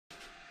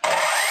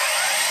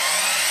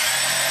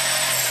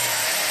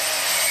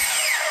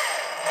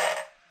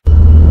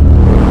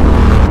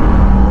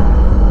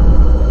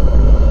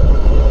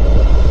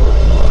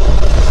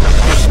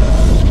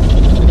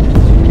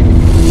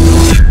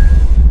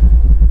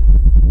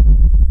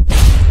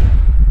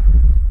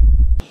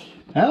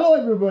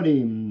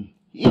everybody,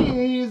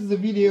 here's the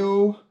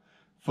video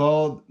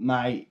for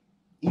my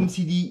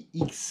MCD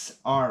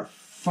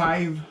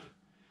XR5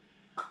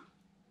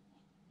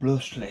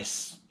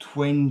 Brushless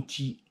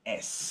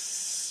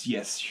 20S.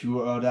 Yes, you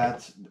heard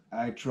that.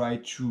 I try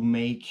to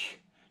make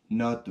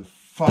not a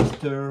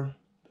faster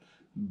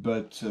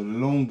but a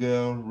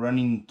longer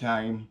running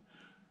time,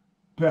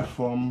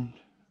 perform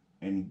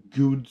and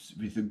good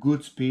with a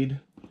good speed,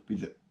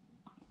 with a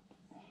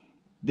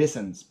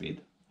decent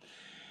speed,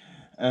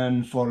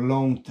 and for a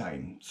long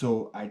time.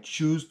 So I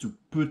choose to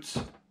put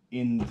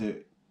in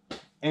the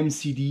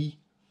MCD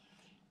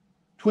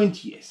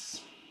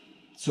 20S.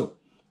 So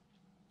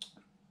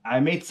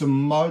I made some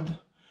mod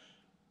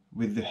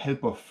with the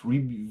help of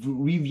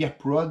Rivière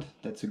Prod.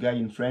 That's a guy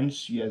in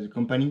France. He has a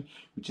company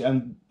which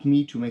helped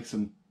me to make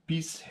some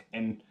piece,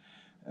 and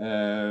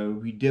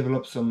we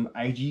developed some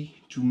idea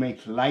to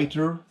make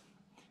lighter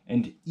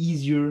and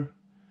easier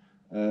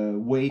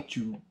way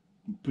to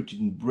put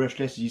in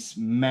brushless this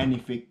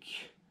magnific,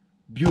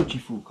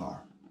 beautiful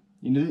car.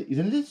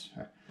 Isn't it?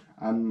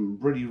 I'm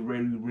really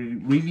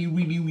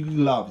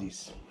love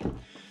this.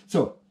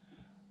 So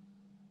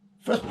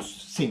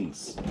first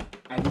things,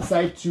 I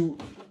decide to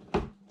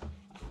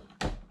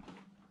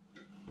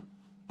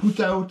put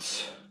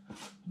out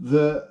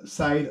the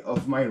side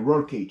of my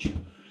roll cage.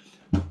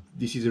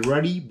 This is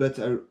ready, but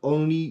I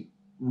only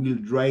will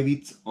drive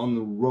it on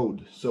the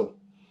road. So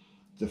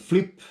the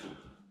flip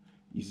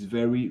is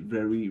very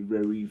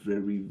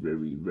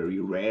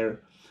rare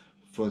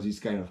for this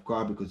kind of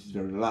car because it's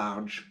very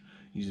large,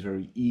 it's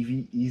very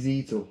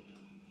easy. So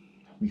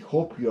we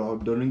hope you are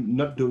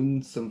not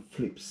doing some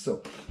flips.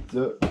 So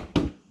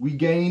we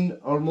gain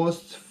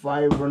almost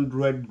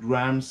 500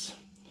 grams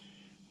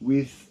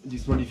with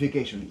this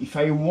modification. If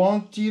I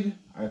wanted,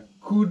 I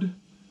could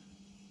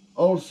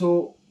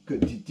also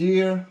cut it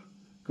here,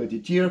 cut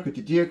it here, cut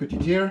it here, cut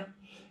it here,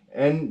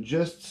 and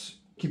just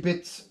keep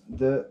it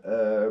the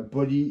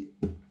body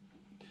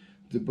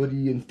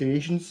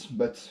installations.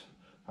 But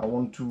I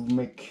want to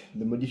make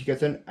the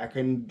modification I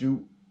can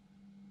do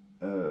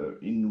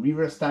in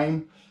reverse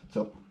time.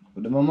 So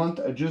for the moment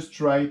I just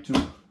try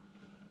to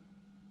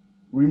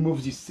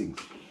remove these things.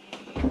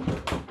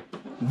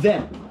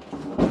 Then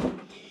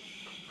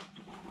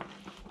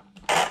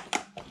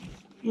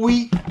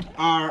we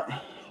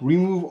are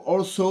remove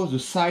also the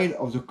side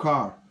of the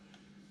car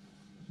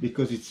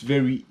because it's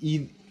very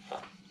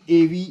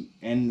heavy,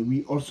 and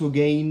we also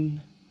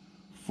gain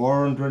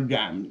 400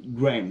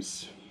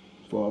 grams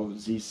for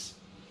this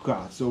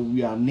car. So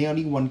we are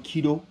nearly 1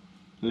 kilo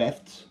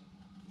left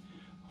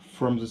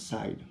from the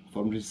side,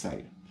 this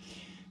side.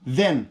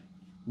 Then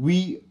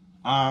we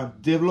are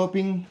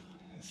developing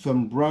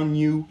some brand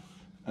new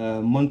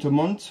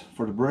mount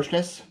for the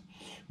brushless,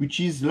 which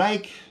is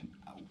like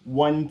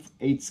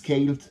 1/8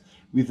 scaled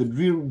with a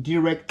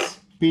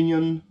direct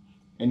pinion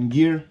and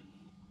gear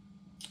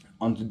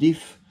on the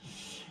diff,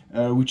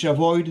 which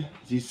avoid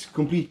this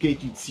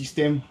complicated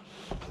system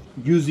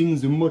using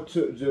the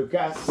motor,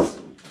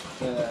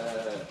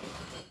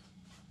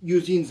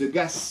 using the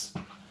gas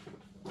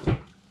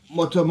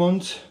motor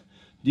mount.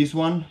 This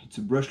one, it's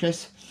a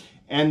brushless,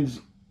 and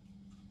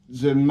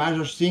the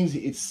major things,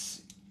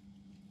 it's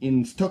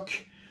in stock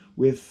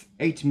with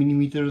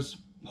 8mm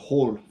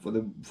hole for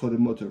the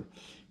motor.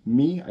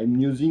 Me, I'm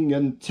using a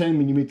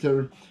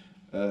 10mm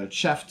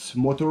shaft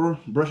motor,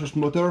 brushless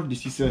motor.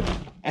 This is a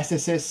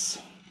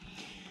SSS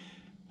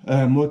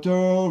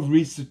motor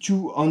with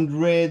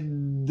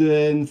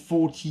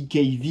 240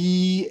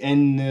 kV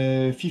and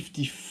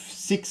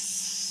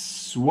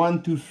 56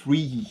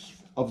 123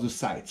 of the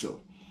side.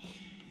 So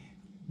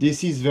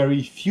this is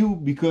very few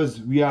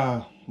because we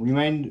are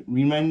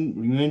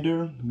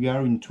reminder we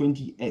are in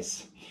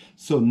 20S.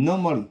 So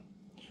normally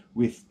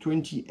with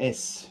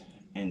 20S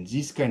and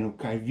this kind of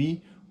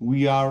kV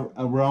we are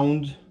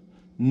around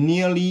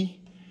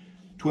nearly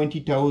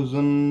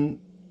 20,000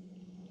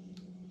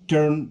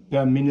 turn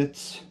per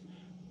minute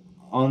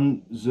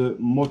on the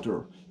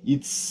motor.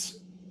 It's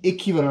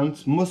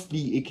equivalent,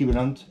 mostly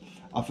equivalent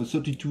of a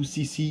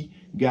 32cc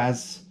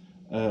gas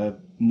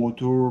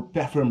motor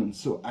performance.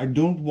 So I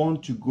don't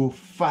want to go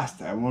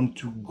fast, I want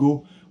to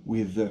go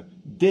with a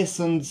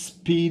decent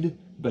speed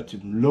but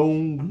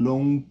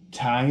long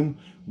time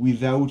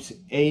without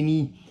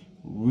any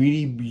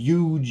really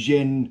huge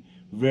and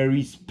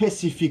very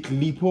specific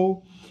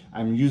lipo.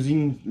 I'm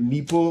using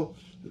lipo,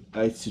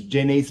 it's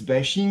Gen 8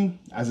 bashing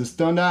as a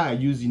standard. I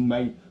use in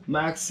my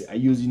Max, I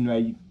use in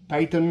my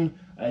Python,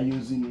 I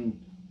use in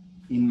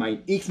my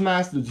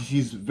X-Max. This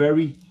is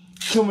very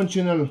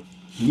conventional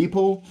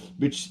lipo,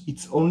 but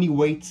it's only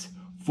weighs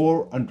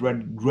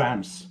 400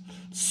 grams.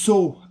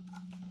 So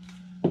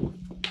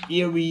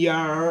here we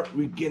are,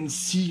 we can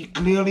see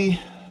clearly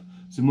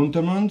the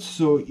mountain mount.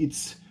 So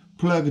it's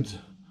plugged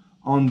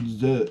on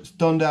the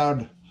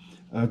standard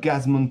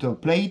gas mounter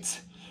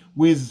plate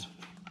with,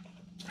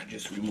 I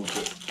just remove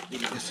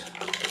this,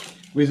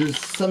 with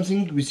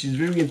something which is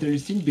very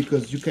interesting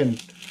because you can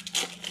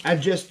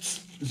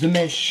adjust the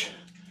mesh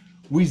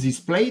with this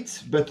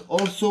plate, but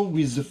also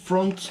with the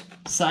front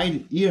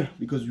side here,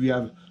 because we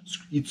have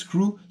it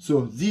screw,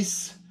 so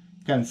this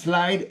can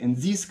slide and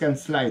this can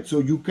slide, so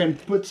you can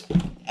put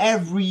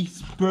every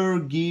spur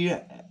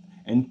gear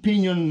and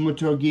pinion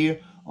motor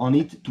gear on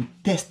it to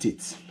test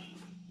it.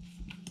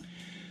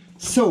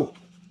 So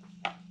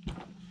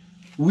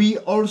we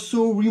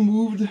also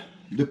removed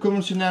the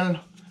conventional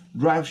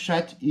drive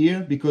shaft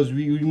here, because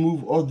we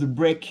remove all the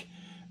brake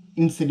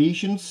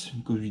installations,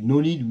 because we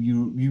no need, we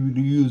will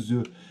use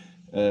the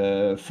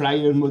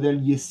Flyer model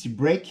ESC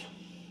brake,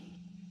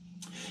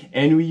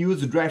 and we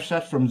use the drive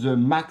shaft from the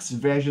Max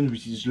version,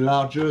 which is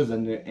larger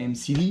than the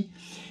MCD.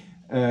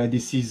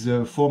 This is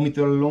 4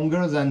 meters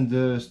longer than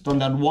the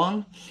standard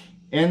one,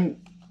 and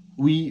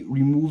we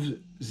remove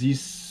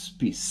this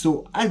piece.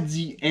 So at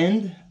the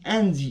end,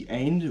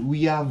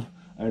 we have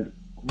a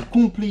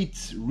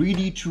complete,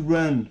 ready to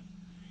run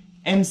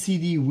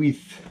MCD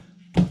with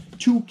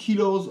 2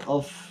 kilos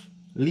of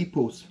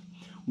lipos,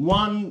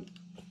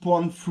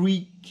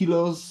 1.3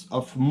 kilos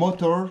of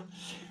motor.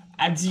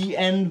 At the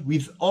end,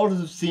 with all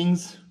the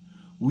things,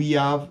 we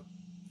have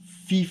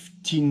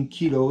 15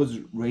 kilos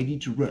ready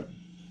to run.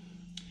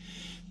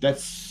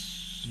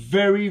 That's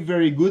very,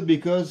 very good,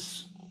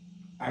 because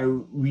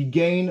we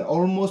gain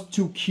almost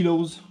 2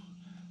 kilos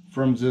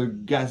from the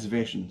gas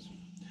versions.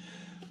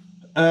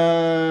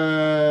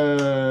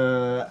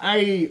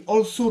 I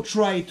also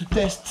try to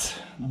test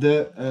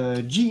the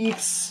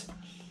GX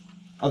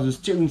of the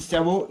steering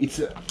servo. It's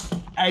a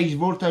high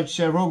voltage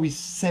servo with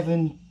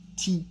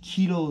 70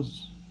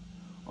 kilos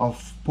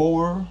of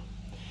power,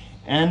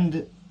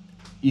 and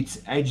it's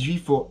HV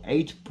for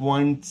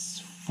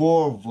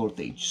 8.4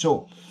 voltage.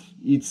 So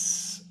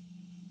it's,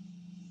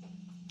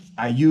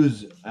 I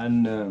use a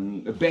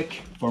BEC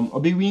from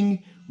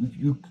Hobby.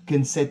 You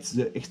can set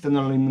the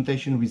external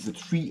alimentation with the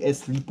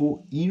 3S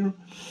lipo here,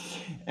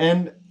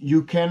 and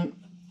you can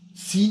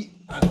see,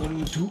 I'm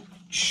going to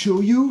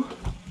show you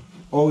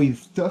how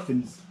it's tough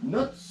and it's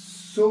not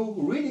so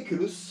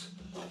ridiculous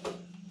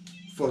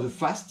for the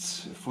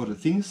fasts, for the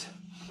things.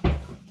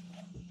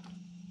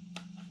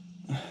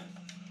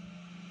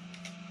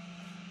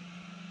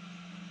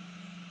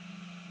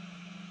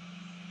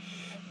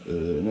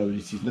 No,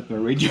 this is not my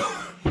radio.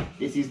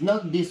 This is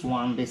not this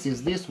one, this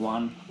is this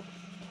one.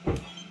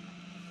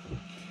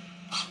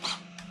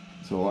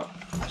 So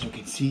as you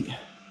can see,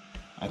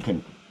 I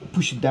can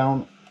push it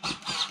down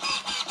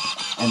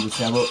and the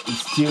servo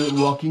is still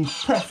working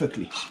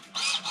perfectly.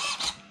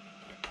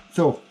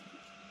 So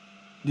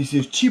this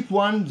is cheap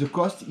one. The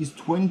cost is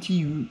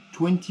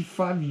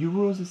 25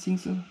 euros, I think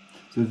so.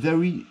 So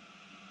very,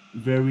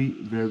 very,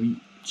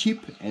 very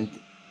cheap, and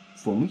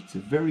for me it's a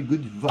very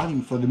good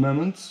value for the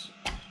moment.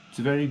 It's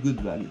a very good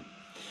value.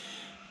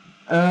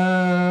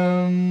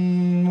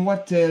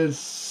 What else?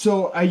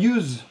 So I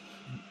use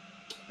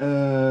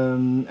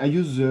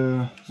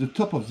the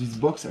top of this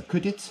box. I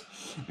cut it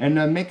and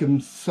I make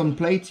some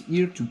plate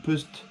here to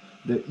put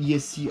the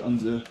ESC on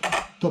the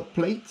top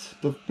plates,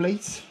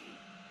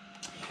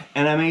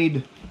 and I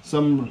made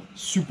some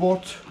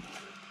support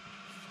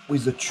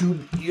with the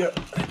tube here.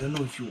 I don't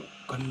know if you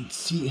can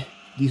see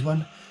this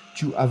one,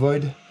 to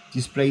avoid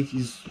this plate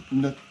is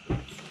not,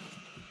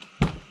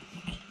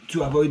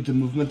 to avoid the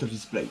movement of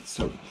this plate.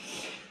 So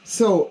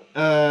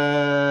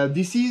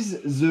this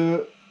is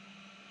the,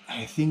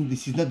 I think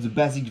this is not the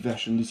basic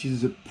version, this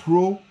is the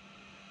Pro,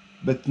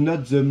 but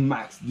not the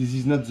Max. This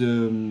is not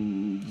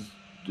the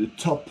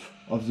top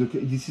of the,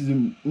 this is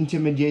an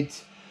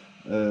intermediate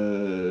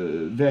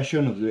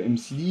version of the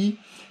MCD.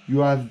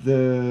 You have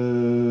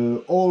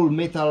the all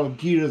metal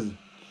gears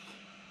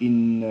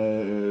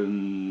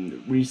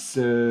in with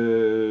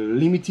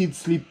limited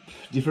slip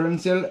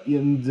differential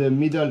in the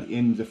middle,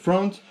 in the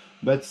front,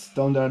 but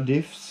standard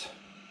diffs,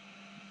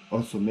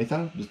 also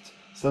metal, but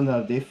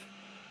standard diff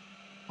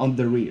on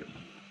the rear.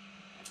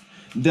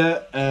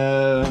 The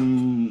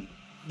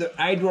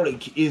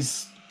hydraulic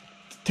is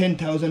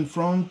 10,000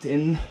 front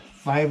and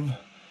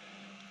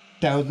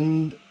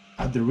 5,000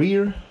 at the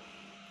rear,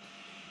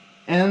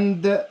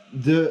 and the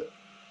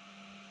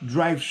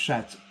drive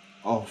shaft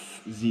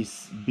of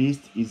this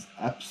beast is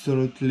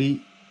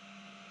absolutely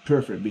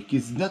perfect,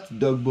 because it's not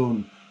dog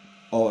bone,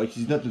 or it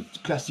is not a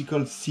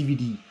classical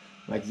CVD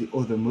like the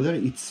other model.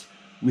 It's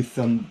with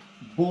some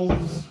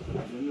balls. I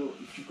don't know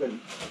if you can,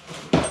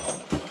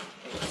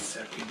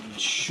 I can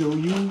show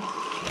you.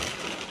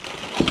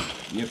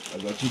 Yep, I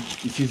got it.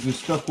 This is the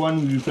stock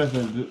one, we replace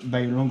by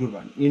a longer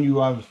one. And you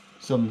have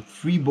some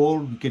free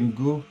ball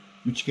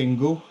which can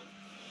go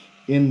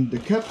in the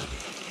cup.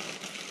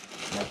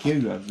 Like here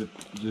you have the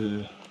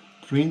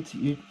print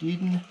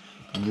in,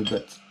 and you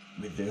got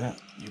with the,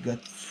 you got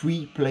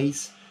free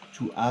place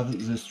to have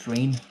the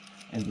strain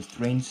and the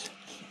strains,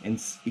 and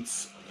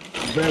it's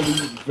very,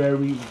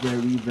 very,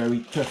 very, very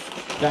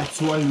tough.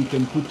 That's why we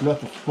can put a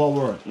lot of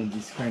power in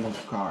this kind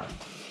of car,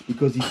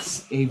 because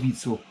it's heavy.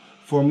 So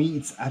for me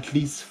it's at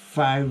least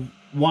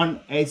 1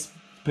 S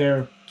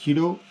per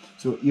kilo.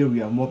 So here we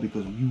have more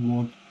because we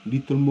want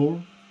little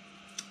more.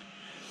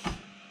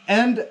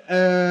 And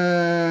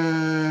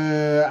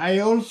I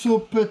also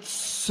put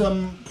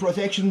some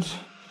protections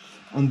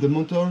on the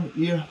motor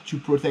here to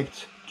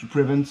prevent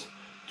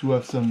to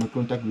have some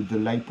contact with the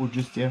LiPo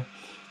just here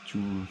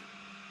to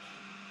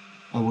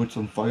avoid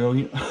some fire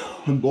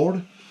on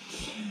board.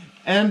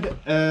 And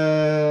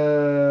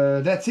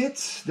that's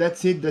it.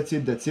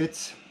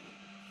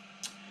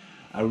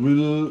 I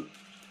will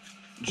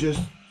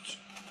just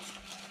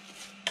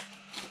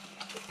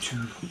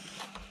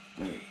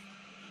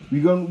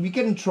we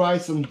can try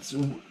some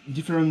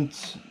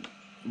different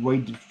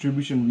weight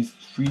distribution with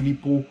 3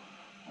 LiPo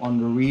on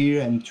the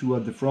rear and 2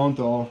 at the front,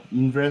 or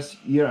inverse.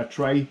 Here I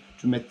try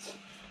to make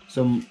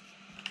some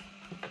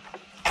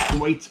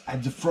weight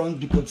at the front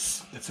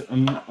because that's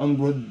an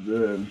on-road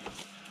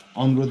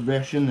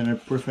version, and I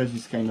prefer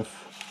this kind of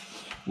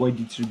weight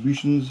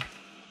distributions.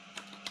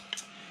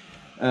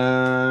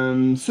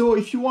 So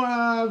if you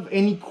have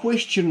any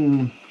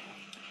question,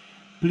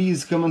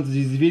 please comment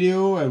this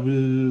video. I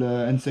will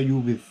answer you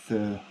with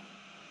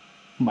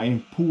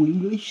my poor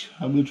English.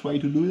 I will try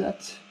to do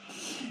that.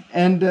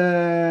 And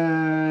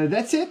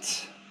that's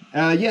it.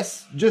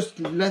 Yes, just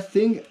last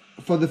thing.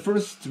 For the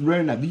first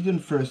run, I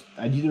didn't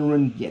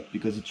run yet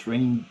because it's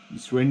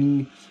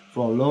raining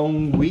for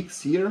long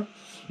weeks here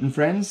in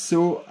France.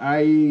 So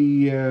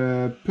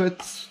I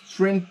put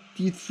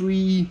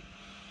 23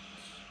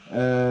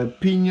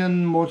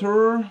 pinion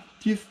motor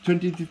teeth,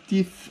 20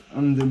 teeth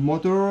on the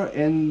motor,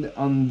 and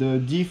on the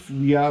diff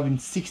we have in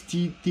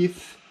 60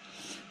 teeth.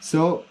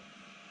 So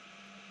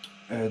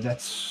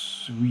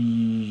that's we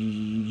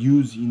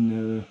use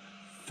in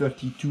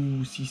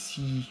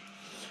 32cc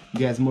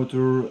gas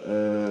motor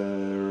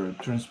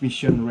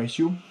transmission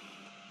ratio.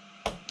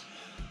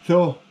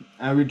 So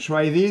I will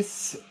try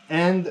this,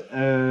 and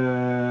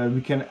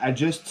we can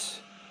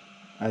adjust,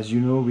 as you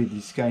know, with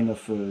this kind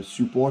of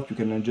support. You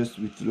can adjust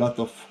with a lot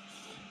of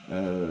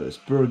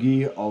spur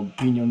gear or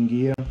pinion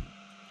gear,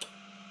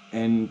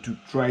 and to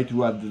try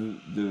to have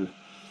the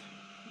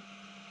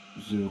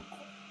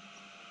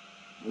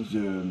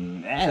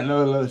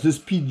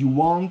speed you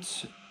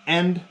want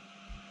and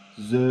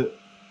the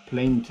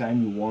plane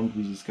time you want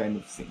with this kind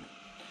of thing.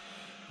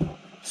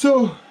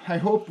 So I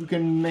hope we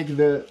can make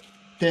the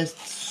test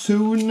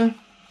soon,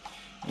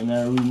 and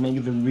I will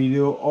make the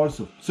video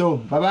also. So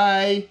bye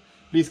bye,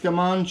 please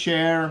comment,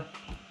 share.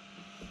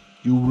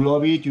 You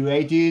love it, you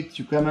hate it,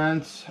 you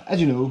comment, as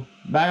you know.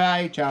 Bye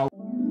bye, ciao.